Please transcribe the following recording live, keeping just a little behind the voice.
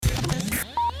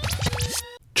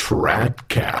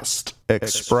Tradcast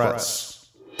Express.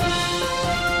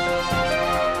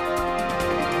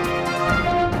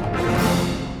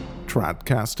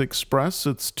 Tradcast Express,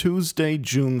 it's Tuesday,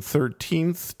 June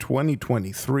 13th,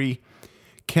 2023.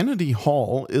 Kennedy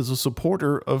Hall is a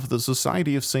supporter of the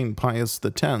Society of St. Pius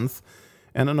X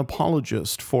and an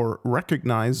apologist for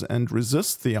recognize and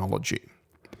resist theology.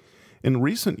 In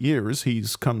recent years,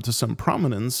 he's come to some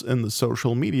prominence in the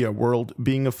social media world,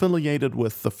 being affiliated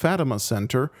with the Fatima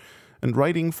Center and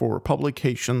writing for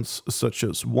publications such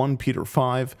as 1 Peter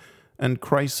 5 and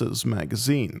Crisis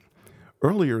magazine.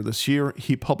 Earlier this year,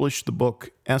 he published the book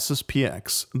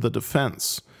SSPX, The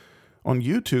Defense. On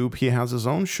YouTube, he has his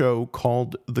own show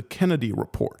called The Kennedy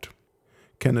Report.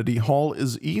 Kennedy Hall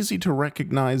is easy to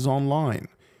recognize online.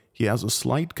 He has a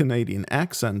slight Canadian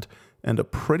accent and a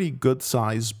pretty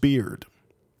good-sized beard.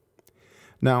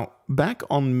 Now, back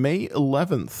on May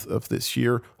 11th of this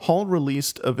year, Hall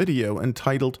released a video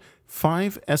entitled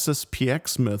 5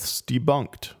 SSPX Myths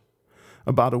Debunked.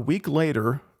 About a week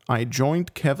later, I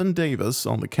joined Kevin Davis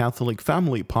on the Catholic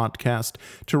Family podcast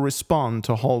to respond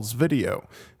to Hall's video,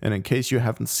 and in case you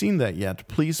haven't seen that yet,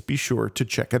 please be sure to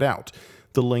check it out.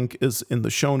 The link is in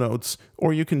the show notes,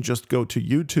 or you can just go to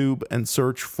YouTube and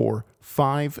search for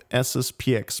 5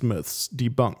 SSPX Myths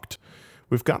Debunked.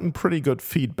 We've gotten pretty good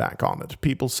feedback on it.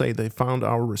 People say they found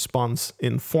our response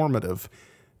informative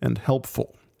and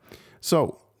helpful.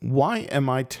 So, why am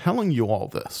I telling you all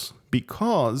this?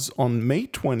 Because on May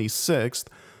 26th,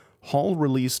 Hall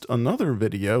released another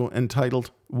video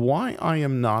entitled, Why I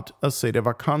Am Not a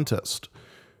Sedevacantist.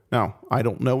 Now, I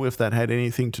don't know if that had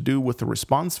anything to do with the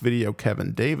response video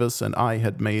Kevin Davis and I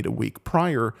had made a week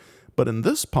prior, but in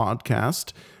this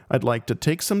podcast, I'd like to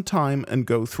take some time and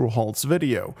go through Hall's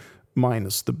video,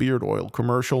 minus the beard oil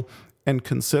commercial, and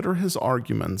consider his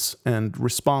arguments and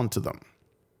respond to them.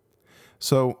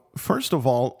 So, first of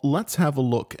all, let's have a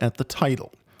look at the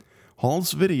title.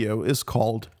 Hall's video is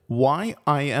called Why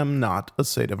I Am Not a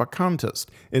Sedevacantist.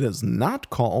 It is not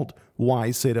called Why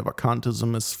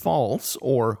Sedevacantism is False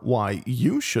or Why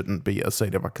You Shouldn't Be a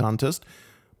Sedevacantist,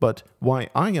 but Why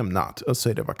I Am Not a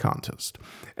Sedevacantist.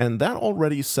 And that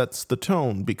already sets the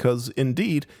tone because,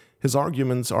 indeed, his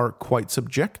arguments are quite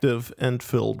subjective and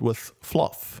filled with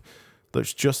fluff.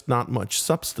 There's just not much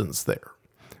substance there.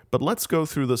 But let's go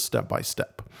through this step by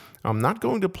step. I'm not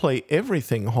going to play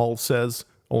everything Hall says,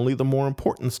 only the more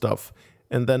important stuff,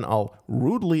 and then I'll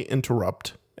rudely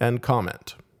interrupt and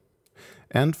comment.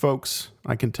 And folks,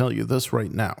 I can tell you this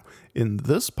right now. In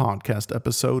this podcast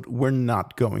episode, we're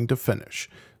not going to finish.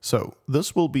 So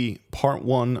this will be part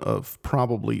 1 of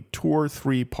probably 2 or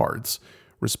 3 parts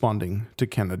responding to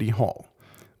Kennedy Hall.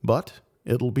 But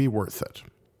it'll be worth it.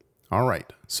 All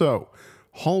right, so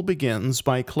Hall begins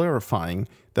by clarifying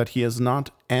that he is not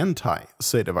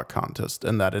anti-sedevacantist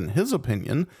and that in his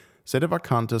opinion,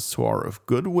 sedevacantists who are of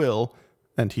good will,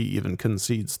 and he even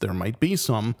concedes there might be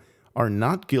some, are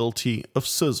not guilty of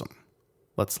schism.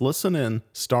 Let's listen in,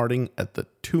 starting at the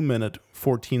 2-minute,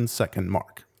 14-second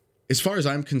mark. As far as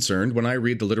I'm concerned, when I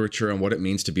read the literature on what it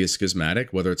means to be a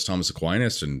schismatic, whether it's Thomas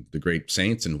Aquinas and the great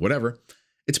saints and whatever,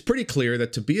 it's pretty clear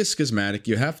that to be a schismatic,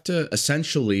 you have to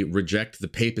essentially reject the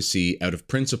papacy out of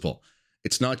principle.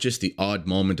 It's not just the odd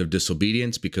moment of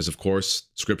disobedience, because, of course,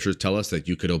 scriptures tell us that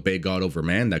you could obey God over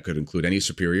man. That could include any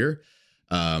superior.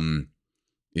 St.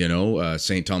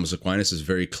 Thomas Aquinas is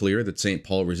very clear that St.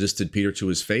 Paul resisted Peter to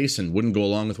his face and wouldn't go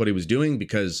along with what he was doing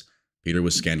because Peter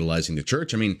was scandalizing the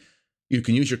church. I mean, you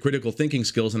can use your critical thinking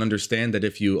skills and understand that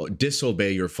if you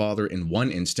disobey your father in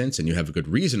one instance and you have a good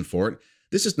reason for it,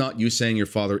 this is not you saying your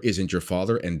father isn't your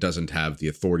father and doesn't have the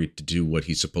authority to do what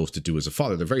he's supposed to do as a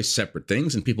father. They're very separate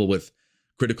things, and people with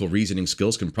critical reasoning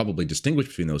skills can probably distinguish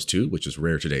between those two, which is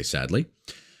rare today, sadly.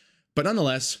 But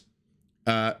nonetheless,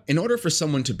 in order for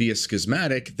someone to be a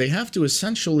schismatic, they have to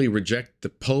essentially reject the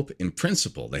Pope in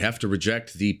principle. They have to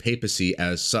reject the papacy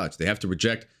as such. They have to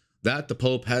reject that the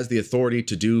Pope has the authority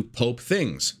to do Pope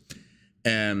things.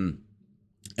 And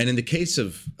in the case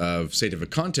of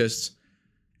sedevacantists,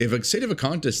 if a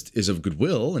sedevacantist is of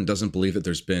goodwill and doesn't believe that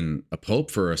there's been a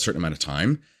Pope for a certain amount of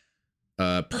time,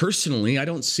 personally, I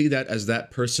don't see that as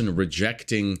that person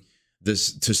rejecting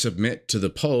this to submit to the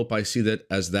Pope. I see that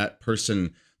as that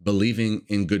person believing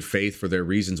in good faith for their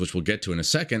reasons, which we'll get to in a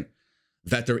second,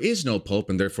 that there is no Pope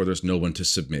and therefore there's no one to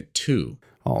submit to.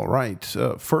 All right.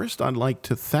 First, I'd like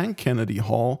to thank Kennedy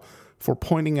Hall for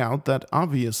pointing out that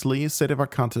obviously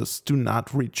sedevacantists do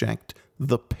not reject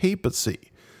the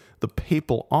papacy, the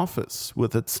papal office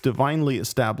with its divinely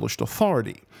established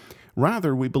authority.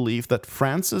 Rather, we believe that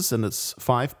Francis and his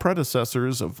 5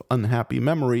 predecessors of unhappy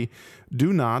memory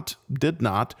did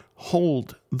not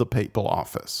hold the papal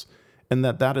office, and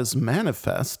that is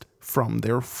manifest from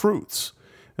their fruits.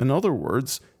 In other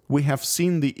words, we have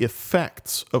seen the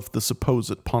effects of the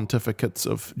supposed pontificates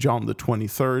of John the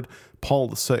 23rd, Paul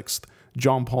the 6th,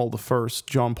 John Paul the 1st,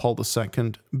 John Paul the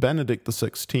 2nd, Benedict the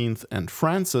 16th, and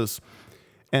Francis,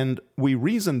 and we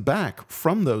reason back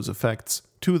from those effects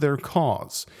to their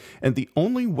cause. And the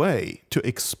only way to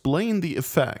explain the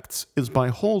effects is by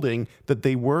holding that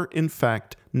they were, in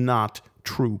fact, not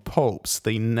true popes.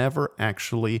 They never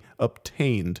actually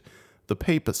obtained the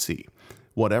papacy.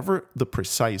 Whatever the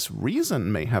precise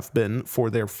reason may have been for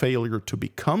their failure to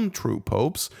become true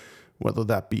popes, whether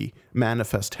that be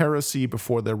manifest heresy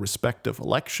before their respective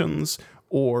elections,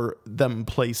 or them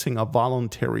placing a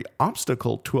voluntary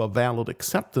obstacle to a valid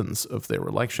acceptance of their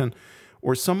election,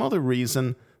 or some other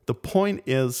reason, the point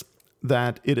is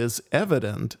that it is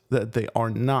evident that they are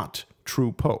not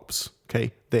true popes.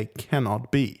 Okay? They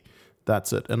cannot be.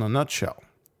 That's it in a nutshell.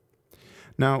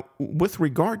 Now, with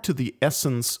regard to the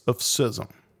essence of schism,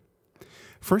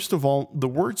 first of all, the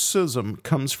word schism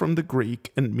comes from the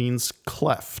Greek and means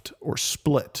cleft or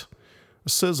split. A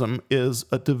schism is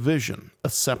a division, a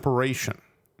separation.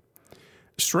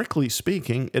 Strictly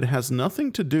speaking, it has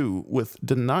nothing to do with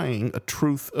denying a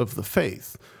truth of the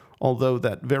faith, although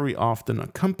that very often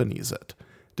accompanies it.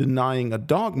 Denying a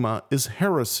dogma is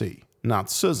heresy, not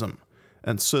schism,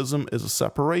 and schism is a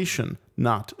separation,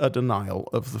 not a denial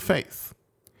of the faith.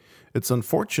 It's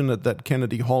unfortunate that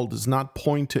Kennedy Hall does not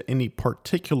point to any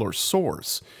particular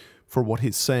source for what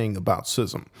he's saying about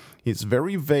schism. He's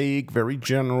very vague, very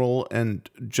general, and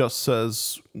just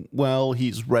says, well,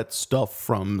 he's read stuff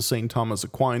from St. Thomas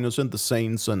Aquinas and the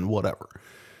saints and whatever.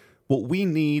 What we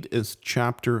need is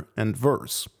chapter and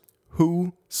verse.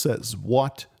 Who says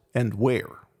what and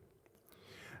where?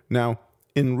 Now,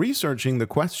 in researching the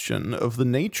question of the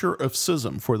nature of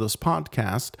schism for this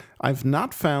podcast, I've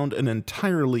not found an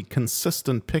entirely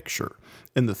consistent picture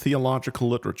in the theological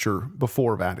literature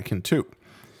before Vatican II.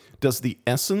 Does the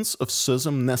essence of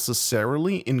schism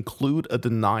necessarily include a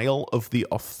denial of the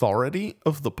authority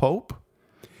of the Pope?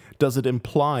 Does it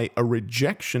imply a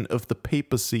rejection of the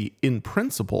papacy in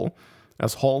principle?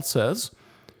 As Hall says,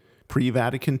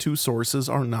 pre-Vatican II sources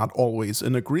are not always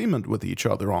in agreement with each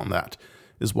other on that,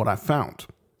 is what I found.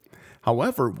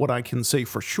 However, what I can say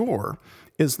for sure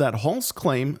is that Hall's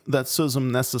claim that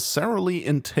schism necessarily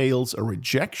entails a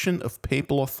rejection of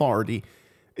papal authority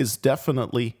is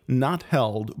definitely not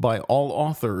held by all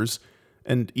authors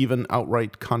and even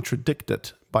outright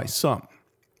contradicted by some.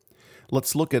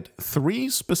 Let's look at 3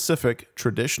 specific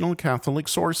traditional Catholic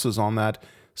sources on that,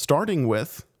 starting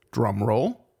with,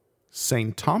 drumroll,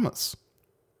 St. Thomas.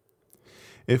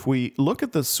 If we look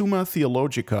at the Summa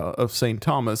Theologica of St.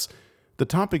 Thomas, the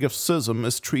topic of schism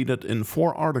is treated in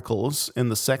 4 articles in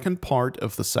the second part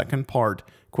of the second part,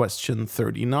 question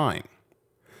 39.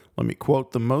 Let me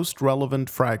quote the most relevant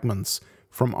fragments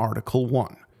from Article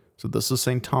 1. So this is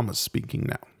St. Thomas speaking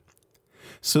now.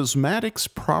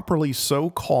 Schismatics properly so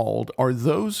called are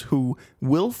those who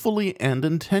willfully and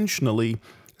intentionally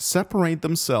separate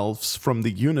themselves from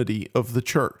the unity of the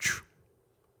Church.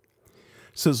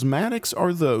 Schismatics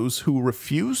are those who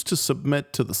refuse to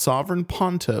submit to the sovereign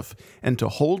pontiff and to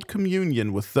hold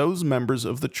communion with those members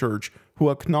of the Church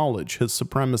who acknowledge his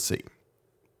supremacy.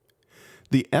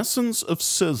 The essence of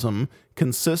schism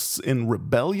consists in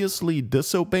rebelliously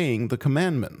disobeying the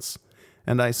commandments,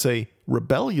 and I say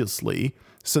rebelliously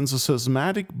since a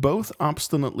schismatic both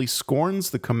obstinately scorns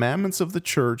the commandments of the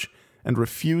Church and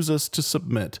refuses to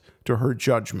submit to her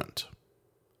judgment.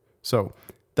 So,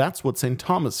 that's what St.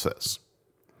 Thomas says.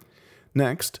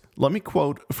 Next, let me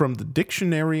quote from the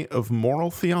Dictionary of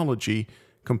Moral Theology,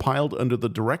 compiled under the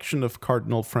direction of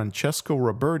Cardinal Francesco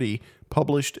Roberti,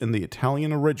 published in the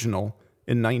Italian original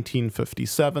in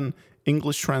 1957,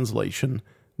 English translation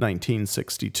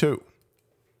 1962.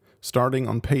 Starting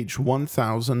on page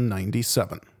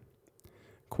 1097.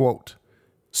 Quote,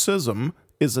 schism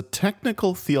is a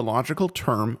technical theological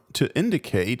term to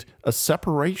indicate a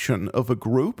separation of a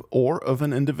group or of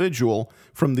an individual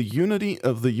from the unity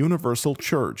of the universal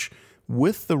Church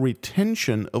with the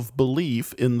retention of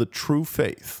belief in the true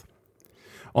faith.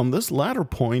 On this latter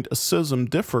point, a schism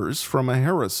differs from a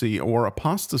heresy or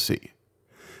apostasy.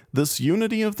 This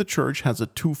unity of the Church has a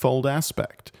twofold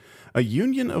aspect: a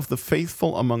union of the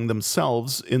faithful among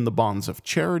themselves in the bonds of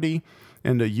charity,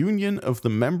 and a union of the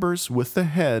members with the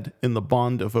head in the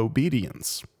bond of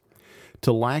obedience.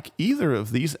 To lack either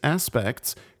of these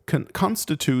aspects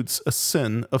constitutes a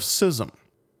sin of schism.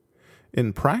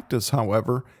 In practice,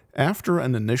 however, After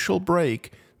an initial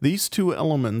break, these two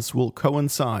elements will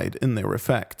coincide in their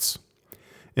effects.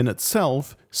 In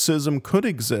itself, schism could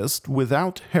exist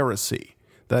without heresy,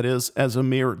 that is, as a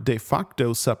mere de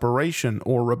facto separation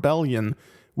or rebellion,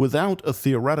 without a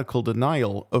theoretical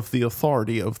denial of the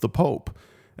authority of the Pope,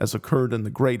 as occurred in the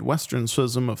Great Western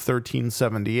Schism of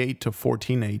 1378 to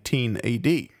 1418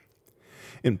 AD.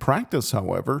 In practice,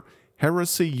 however,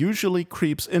 heresy usually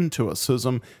creeps into a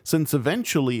schism, since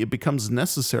eventually it becomes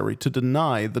necessary to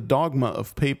deny the dogma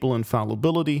of papal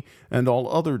infallibility and all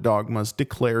other dogmas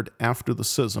declared after the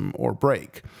schism or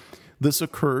break. This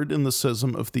occurred in the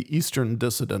schism of the Eastern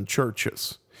dissident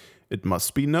churches. It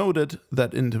must be noted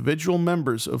that individual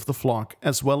members of the flock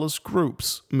as well as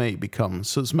groups may become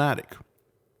schismatic.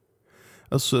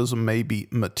 A schism may be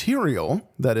material,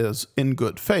 that is, in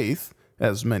good faith,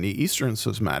 as many Eastern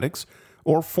schismatics,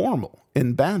 or formal,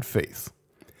 in bad faith.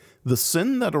 The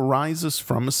sin that arises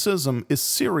from a schism is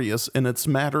serious in its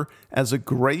matter as a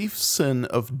grave sin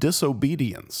of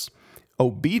disobedience.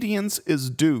 Obedience is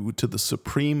due to the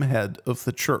supreme head of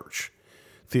the church.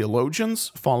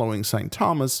 Theologians, following St.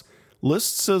 Thomas,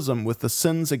 list schism with the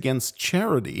sins against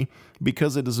charity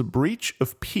because it is a breach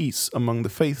of peace among the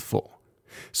faithful.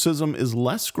 Schism is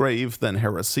less grave than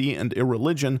heresy and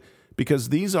irreligion because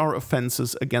these are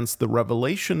offenses against the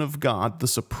revelation of God, the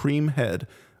supreme head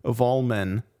of all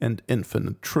men and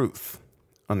infinite truth."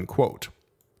 Unquote.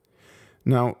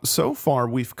 Now, so far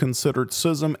we've considered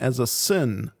schism as a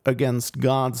sin against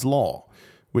God's law,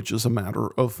 which is a matter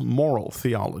of moral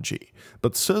theology.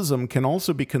 But schism can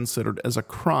also be considered as a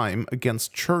crime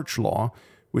against church law,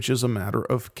 which is a matter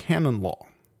of canon law.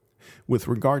 With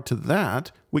regard to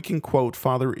that, we can quote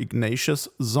Father Ignatius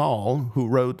Zoll, who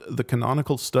wrote the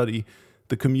canonical study,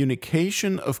 The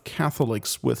Communication of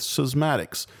Catholics with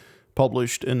Schismatics,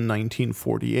 published in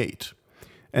 1948.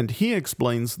 And he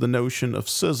explains the notion of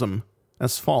schism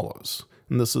as follows,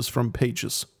 and this is from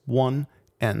pages 1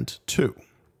 and 2.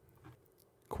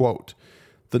 Quote,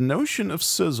 "The notion of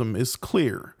schism is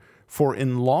clear, for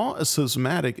in law a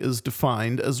schismatic is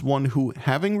defined as one who,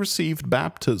 having received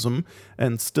baptism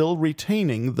and still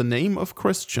retaining the name of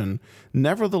Christian,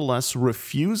 nevertheless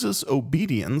refuses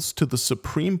obedience to the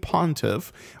supreme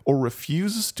pontiff or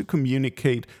refuses to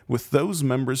communicate with those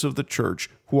members of the church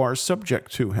who are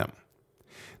subject to him.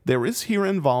 There is here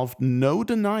involved no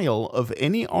denial of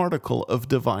any article of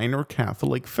divine or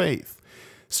Catholic faith.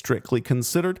 Strictly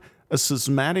considered, a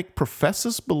schismatic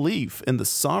professes belief in the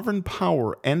sovereign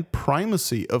power and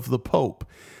primacy of the Pope,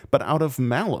 but out of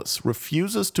malice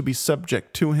refuses to be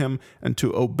subject to him and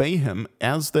to obey him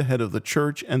as the head of the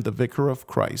Church and the vicar of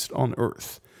Christ on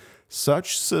earth.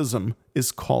 Such schism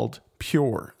is called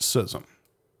pure schism."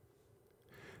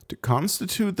 To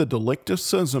constitute the delict of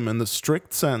schism in the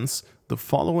strict sense, the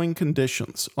following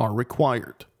conditions are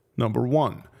required. Number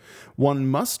 1, one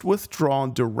must withdraw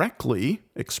directly,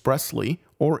 expressly,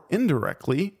 or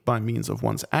indirectly, by means of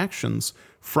one's actions,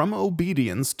 from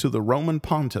obedience to the Roman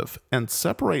pontiff and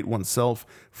separate oneself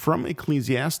from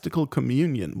ecclesiastical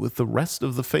communion with the rest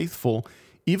of the faithful,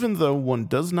 even though one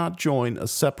does not join a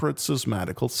separate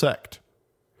schismatical sect.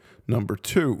 Number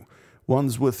 2,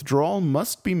 one's withdrawal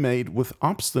must be made with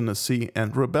obstinacy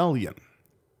and rebellion.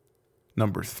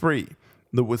 Number 3,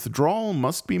 the withdrawal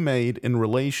must be made in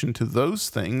relation to those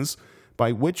things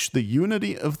by which the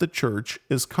unity of the Church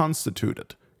is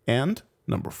constituted. And,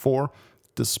 number 4,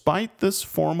 despite this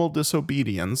formal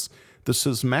disobedience, the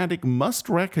schismatic must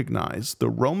recognize the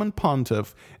Roman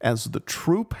pontiff as the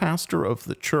true pastor of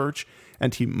the Church,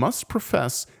 and he must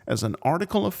profess as an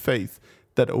article of faith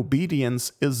that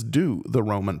obedience is due the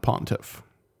Roman pontiff.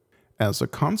 As a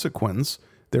consequence,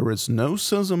 there is no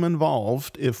schism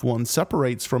involved if one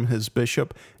separates from his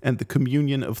bishop and the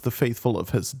communion of the faithful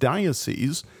of his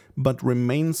diocese, but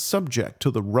remains subject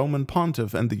to the Roman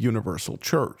pontiff and the universal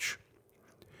church.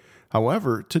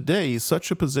 However, today such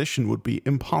a position would be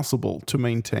impossible to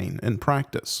maintain in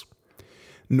practice.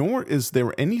 Nor is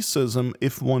there any schism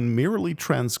if one merely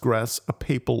transgress a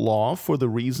papal law for the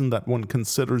reason that one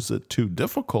considers it too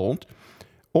difficult,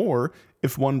 or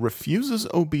if one refuses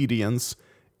obedience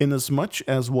inasmuch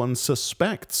as one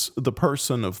suspects the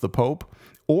person of the Pope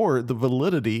or the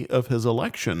validity of his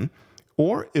election,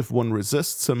 or if one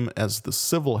resists him as the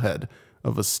civil head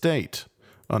of a state."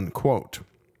 Unquote.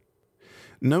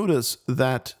 Notice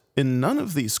that in none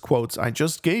of these quotes I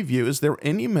just gave you is there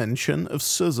any mention of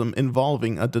schism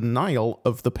involving a denial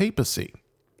of the papacy.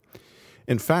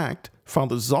 In fact,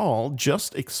 Father Zoll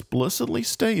just explicitly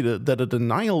stated that a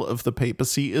denial of the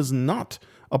papacy is not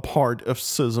a part of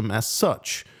schism as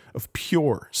such, of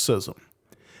pure schism.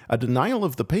 A denial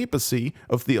of the papacy,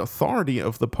 of the authority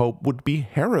of the Pope, would be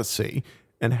heresy,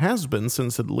 and has been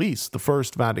since at least the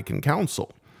First Vatican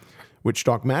Council, which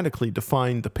dogmatically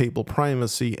defined the papal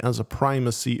primacy as a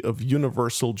primacy of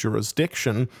universal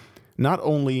jurisdiction, not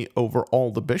only over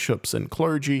all the bishops and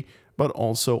clergy, but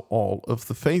also all of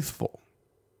the faithful.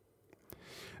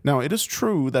 Now, it is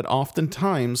true that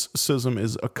oftentimes schism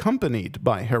is accompanied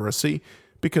by heresy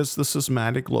because the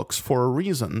schismatic looks for a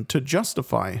reason to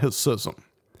justify his schism.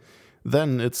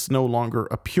 Then it's no longer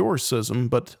a pure schism,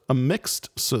 but a mixed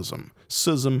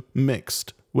schism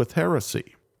mixed with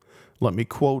heresy. Let me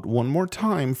quote one more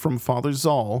time from Father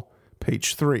Zoll,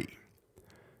 page 3.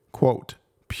 Quote,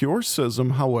 "Pure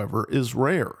schism, however, is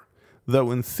rare.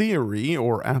 Though in theory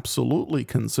or absolutely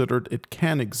considered it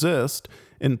can exist,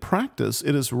 in practice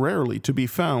it is rarely to be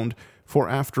found, for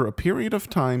after a period of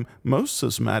time most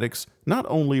schismatics not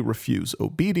only refuse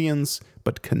obedience,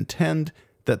 but contend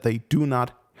that they do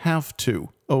not have to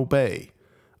obey."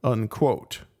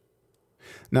 Unquote.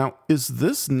 Now, is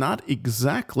this not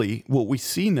exactly what we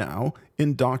see now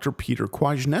in Dr. Peter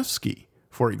Kwasniewski,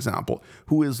 for example,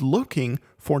 who is looking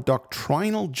for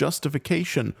doctrinal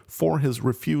justification for his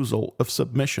refusal of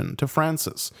submission to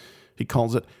Francis? He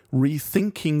calls it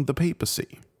rethinking the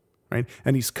papacy, right?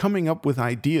 And he's coming up with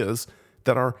ideas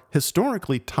that are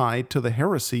historically tied to the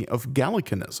heresy of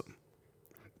Gallicanism.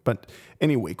 But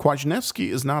anyway, Kwasniewski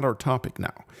is not our topic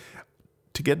now.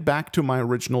 To get back to my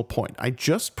original point, I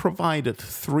just provided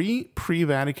 3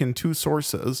 pre-Vatican II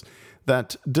sources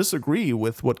that disagree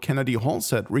with what Kennedy Hall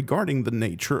said regarding the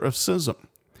nature of schism.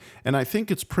 And I think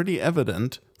it's pretty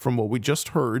evident from what we just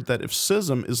heard that if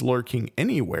schism is lurking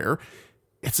anywhere,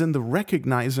 it's in the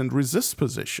recognize and resist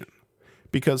position.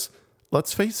 Because,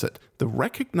 let's face it, the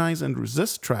recognize and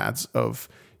resist trads of,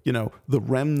 the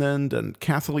Remnant and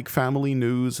Catholic Family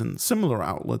News and similar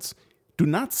outlets do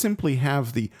not simply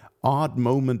have the odd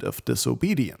moment of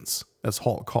disobedience, as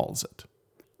Hall calls it.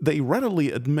 They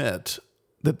readily admit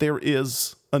that there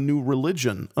is a new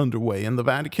religion underway in the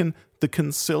Vatican, the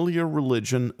conciliar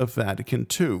religion of Vatican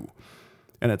II,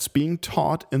 and it's being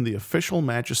taught in the official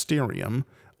magisterium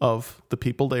of the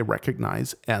people they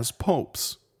recognize as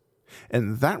popes.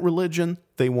 And that religion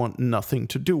they want nothing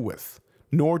to do with,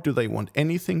 nor do they want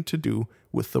anything to do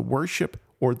with the worship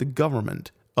or the government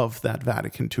of that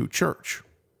Vatican II church.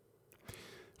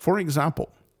 For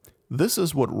example, this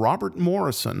is what Robert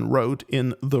Morrison wrote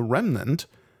in The Remnant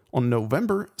on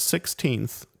November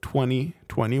 16th,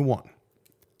 2021.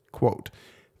 Quote,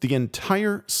 "The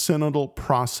entire synodal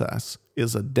process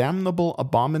is a damnable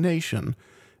abomination,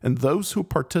 and those who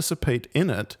participate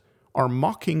in it are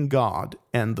mocking God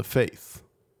and the faith."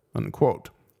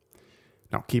 Unquote.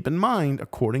 Now keep in mind,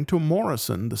 according to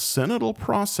Morrison, the synodal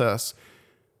process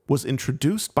was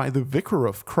introduced by the Vicar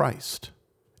of Christ.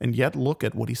 And yet look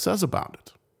at what he says about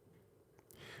it.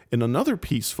 In another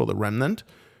piece for The Remnant,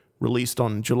 released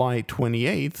on July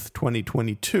 28th,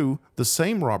 2022, the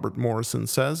same Robert Morrison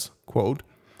says, quote,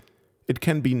 "It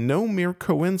can be no mere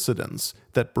coincidence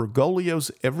that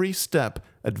Bergoglio's every step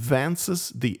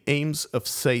advances the aims of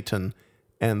Satan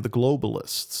and the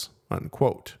globalists."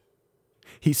 Unquote.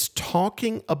 He's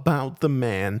talking about the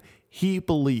man he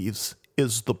believes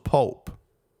is the Pope.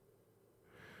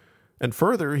 And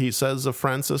further, he says of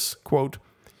Francis, quote,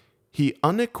 "He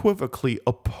unequivocally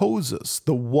opposes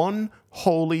the one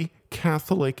holy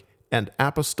Catholic and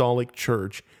Apostolic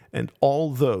Church and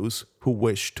all those who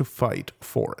wish to fight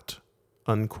for it."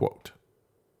 Unquote.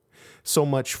 So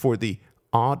much for the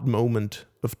odd moment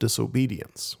of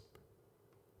disobedience.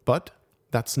 But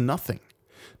that's nothing.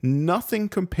 Nothing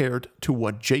compared to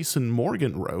what Jason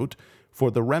Morgan wrote for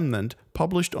The Remnant,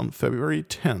 published on February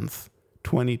 10th,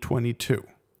 2022.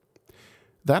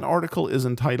 That article is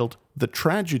entitled "The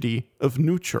Tragedy of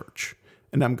New Church,"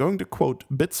 and I'm going to quote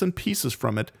bits and pieces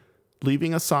from it,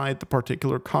 leaving aside the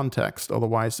particular context,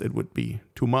 otherwise it would be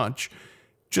too much.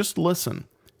 Just listen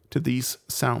to these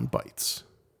sound bites.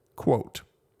 Quote,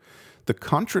 "The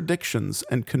contradictions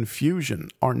and confusion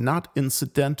are not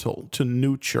incidental to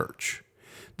New Church.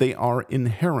 They are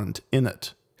inherent in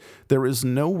it. There is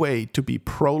no way to be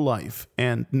pro-life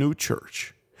and New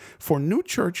Church. For New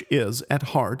Church is, at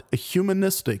heart, a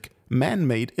humanistic,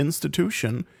 man-made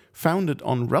institution founded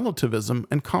on relativism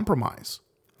and compromise.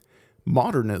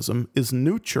 Modernism is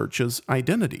New Church's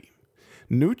identity.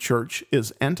 New Church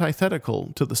is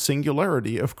antithetical to the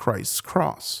singularity of Christ's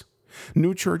cross.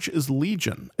 New Church is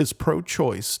legion, is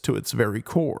pro-choice to its very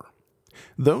core.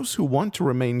 Those who want to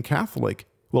remain Catholic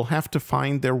will have to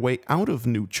find their way out of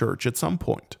New Church at some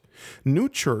point. New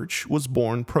Church was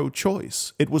born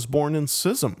pro-choice. It was born in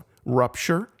schism,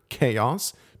 rupture,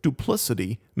 chaos,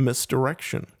 duplicity,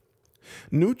 misdirection.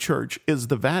 New Church is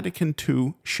the Vatican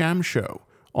II sham show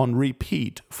on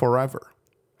repeat forever.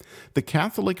 The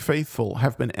Catholic faithful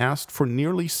have been asked for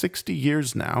nearly 60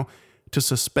 years now to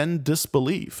suspend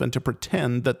disbelief and to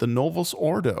pretend that the Novus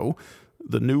Ordo,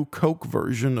 the new Coke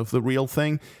version of the real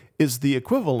thing, is the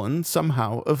equivalent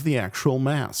somehow of the actual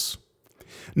Mass.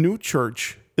 New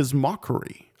Church is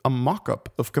mockery, a mock-up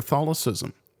of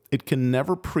Catholicism. It can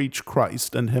never preach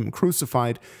Christ and Him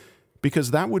crucified,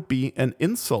 because that would be an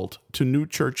insult to New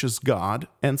Church's God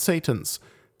and Satan's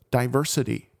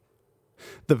diversity.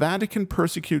 The Vatican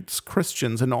persecutes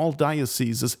Christians in all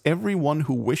dioceses as everyone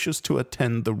who wishes to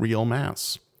attend the real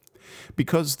Mass,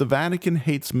 because the Vatican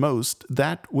hates most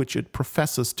that which it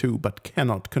professes to but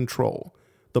cannot control,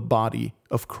 the body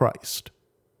of Christ.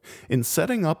 In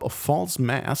setting up a false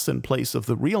Mass in place of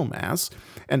the real Mass,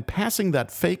 and passing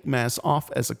that fake Mass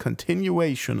off as a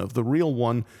continuation of the real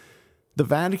one, the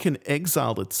Vatican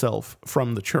exiled itself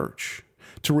from the Church.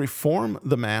 To reform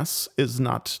the Mass is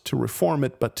not to reform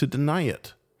it, but to deny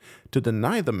it. To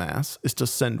deny the Mass is to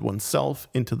send oneself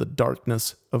into the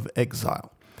darkness of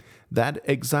exile. That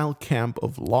exile camp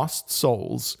of lost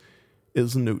souls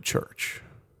is New Church."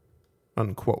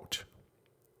 Unquote.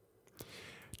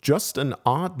 Just an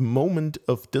odd moment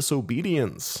of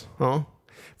disobedience, huh?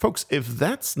 Folks, if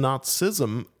that's not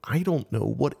schism, I don't know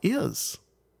what is.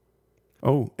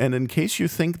 Oh, and in case you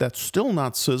think that's still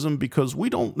not schism because we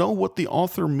don't know what the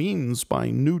author means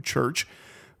by New Church,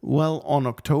 well, on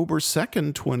October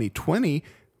 2nd, 2020,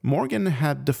 Morgan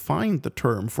had defined the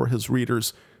term for his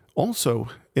readers, also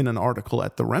in an article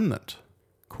at The Remnant.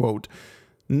 Quote,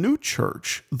 "New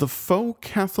Church, the faux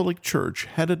Catholic Church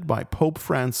headed by Pope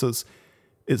Francis,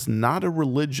 is not a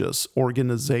religious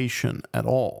organization at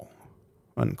all."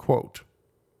 Unquote.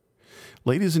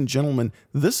 Ladies and gentlemen,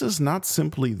 this is not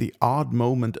simply the odd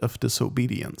moment of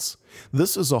disobedience.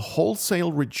 This is a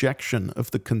wholesale rejection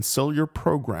of the conciliar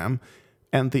program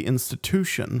and the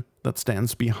institution that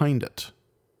stands behind it.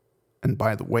 And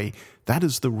by the way, that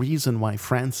is the reason why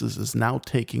Francis is now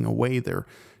taking away their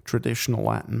traditional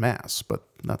Latin Mass, but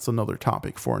that's another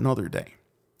topic for another day.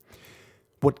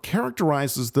 What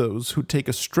characterizes those who take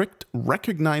a strict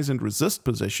recognize and resist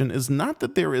position is not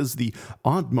that there is the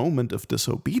odd moment of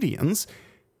disobedience,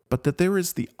 but that there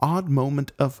is the odd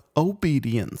moment of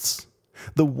obedience,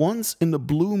 the once in the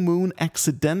blue moon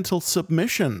accidental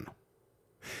submission.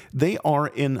 They are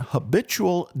in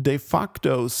habitual de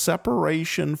facto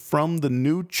separation from the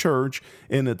new church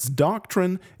in its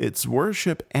doctrine, its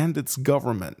worship, and its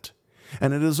government.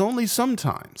 And it is only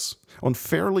sometimes, on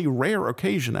fairly rare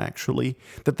occasion actually,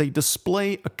 that they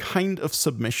display a kind of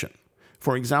submission.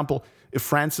 For example, if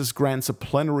Francis grants a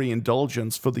plenary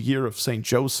indulgence for the year of St.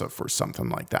 Joseph or something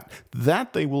like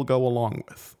that they will go along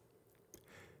with.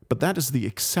 But that is the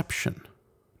exception,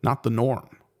 not the norm.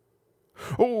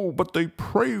 Oh, but they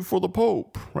pray for the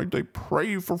Pope, right? They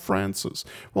pray for Francis.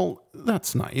 Well,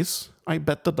 that's nice. I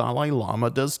bet the Dalai Lama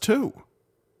does too.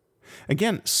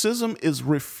 Again, schism is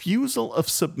refusal of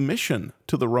submission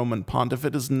to the Roman pontiff.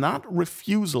 It is not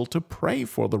refusal to pray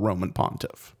for the Roman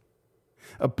pontiff.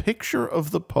 A picture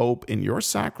of the Pope in your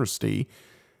sacristy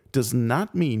does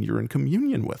not mean you're in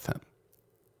communion with him.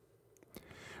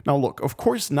 Now look, of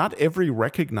course, not every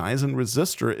recognize and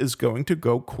resistor is going to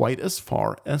go quite as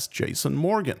far as Jason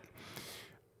Morgan.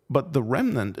 But The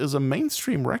Remnant is a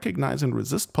mainstream recognize and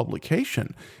resist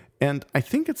publication, and I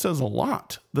think it says a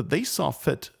lot that they saw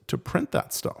fit to print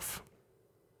that stuff.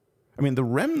 I mean, The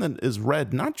Remnant is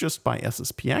read not just by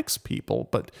SSPX people,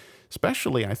 but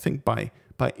especially, I think, by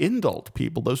indult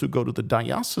people, those who go to the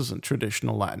diocesan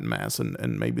traditional Latin Mass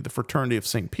and maybe the Fraternity of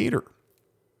St. Peter.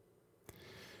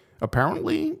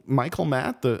 Apparently, Michael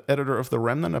Matt, the editor of The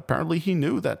Remnant, apparently he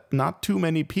knew that not too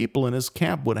many people in his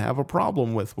camp would have a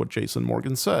problem with what Jason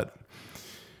Morgan said.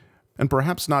 And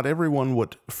perhaps not everyone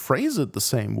would phrase it the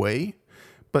same way,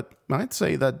 but I'd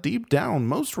say that deep down,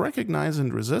 most recognize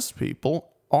and resist people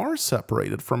are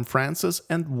separated from Francis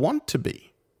and want to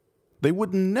be. They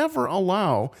would never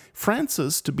allow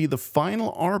Francis to be the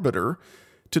final arbiter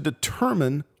to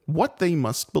determine what they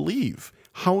must believe,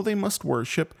 how they must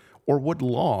worship, or what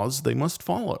laws they must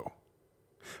follow.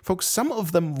 Folks, some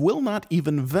of them will not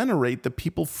even venerate the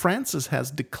people Francis has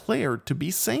declared to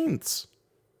be saints.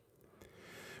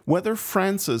 Whether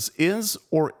Francis is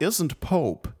or isn't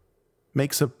Pope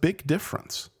makes a big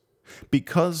difference,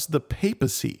 because the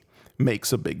papacy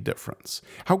makes a big difference.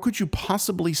 How could you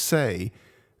possibly say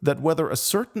that whether a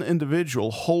certain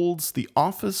individual holds the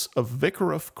office of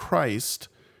Vicar of Christ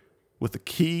with the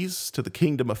keys to the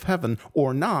kingdom of heaven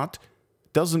or not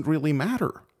doesn't really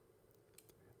matter?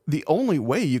 The only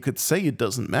way you could say it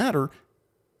doesn't matter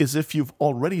is if you've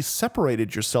already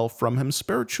separated yourself from him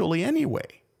spiritually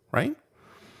anyway, right?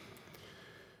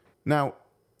 Now,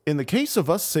 In the case of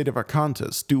us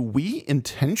Sedevacantists, do we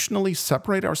intentionally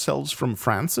separate ourselves from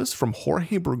Francis, from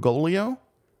Jorge Bergoglio?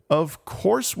 Of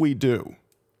course we do.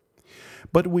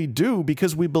 But we do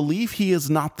because we believe he is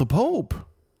not the Pope.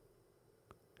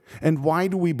 And why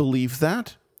do we believe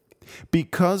that?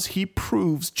 Because he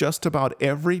proves just about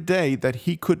every day that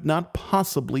he could not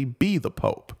possibly be the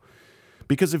Pope.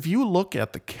 Because if you look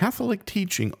at the Catholic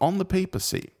teaching on the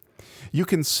papacy, you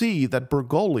can see that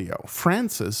Bergoglio,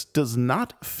 Francis, does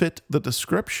not fit the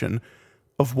description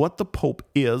of what the Pope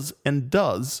is and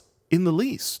does in the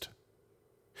least.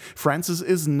 Francis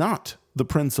is not the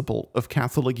principle of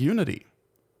Catholic unity.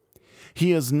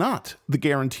 He is not the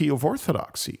guarantee of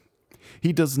orthodoxy.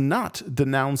 He does not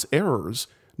denounce errors,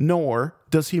 nor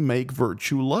does he make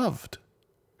virtue loved.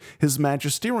 His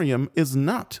magisterium is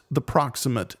not the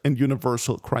proximate and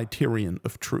universal criterion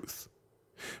of truth.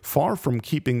 Far from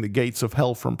keeping the gates of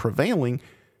hell from prevailing,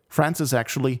 Francis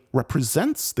actually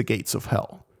represents the gates of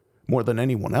hell more than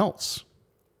anyone else.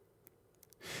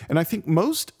 And I think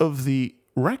most of the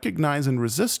recognize and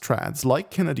resist trads,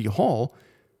 like Kennedy Hall,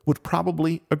 would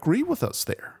probably agree with us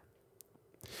there.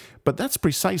 But that's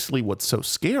precisely what's so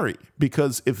scary,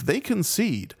 because if they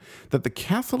concede that the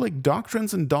Catholic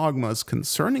doctrines and dogmas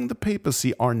concerning the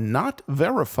papacy are not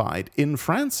verified in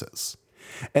Francis,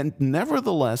 and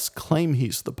nevertheless claim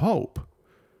he's the Pope,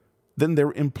 then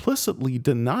they're implicitly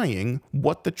denying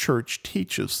what the Church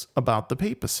teaches about the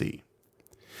papacy.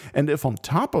 And if on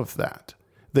top of that,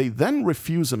 they then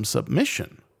refuse him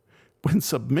submission, when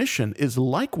submission is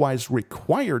likewise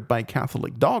required by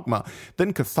Catholic dogma,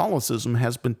 then Catholicism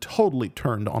has been totally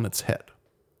turned on its head.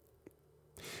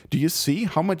 Do you see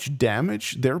how much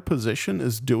damage their position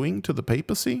is doing to the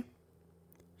papacy?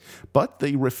 But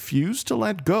they refuse to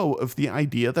let go of the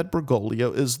idea that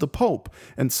Bergoglio is the Pope,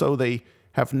 and so they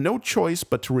have no choice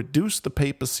but to reduce the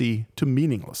papacy to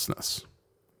meaninglessness.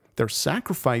 They're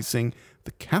sacrificing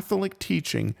the Catholic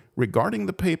teaching regarding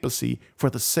the papacy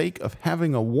for the sake of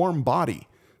having a warm body,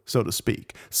 so to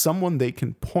speak, someone they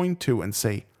can point to and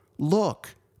say,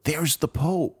 look, there's the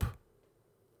Pope.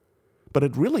 But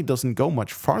it really doesn't go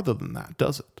much farther than that,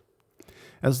 does it?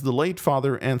 As the late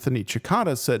Father Anthony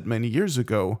Cicada said many years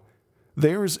ago,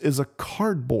 theirs is a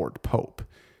cardboard Pope.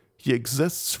 He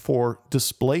exists for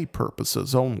display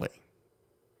purposes only.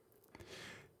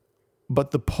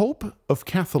 But the Pope of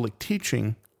Catholic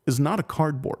teaching is not a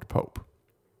cardboard Pope.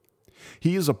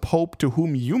 He is a Pope to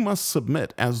whom you must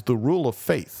submit as the rule of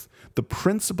faith, the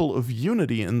principle of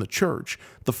unity in the Church,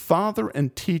 the father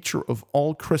and teacher of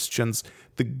all Christians,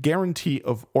 the guarantee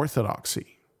of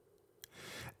orthodoxy.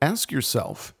 Ask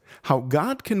yourself how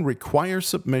God can require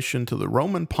submission to the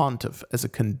Roman Pontiff as a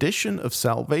condition of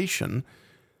salvation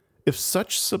if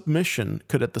such submission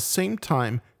could at the same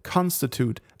time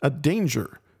constitute a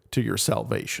danger to your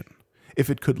salvation, if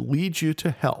it could lead you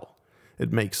to hell.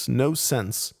 It makes no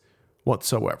sense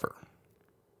whatsoever.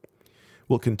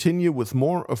 We'll continue with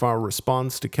more of our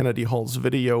response to Kennedy Hall's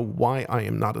video, Why I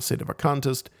Am Not a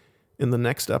Sedevacantist, in the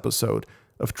next episode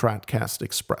of Tradcast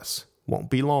Express.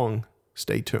 Won't be long.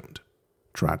 Stay tuned.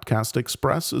 Tradcast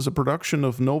Express is a production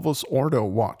of Novus Ordo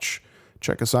Watch.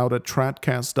 Check us out at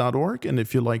tradcast.org, and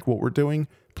if you like what we're doing,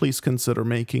 please consider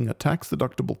making a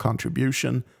tax-deductible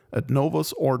contribution at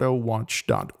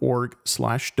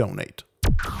novusordowatch.org/donate.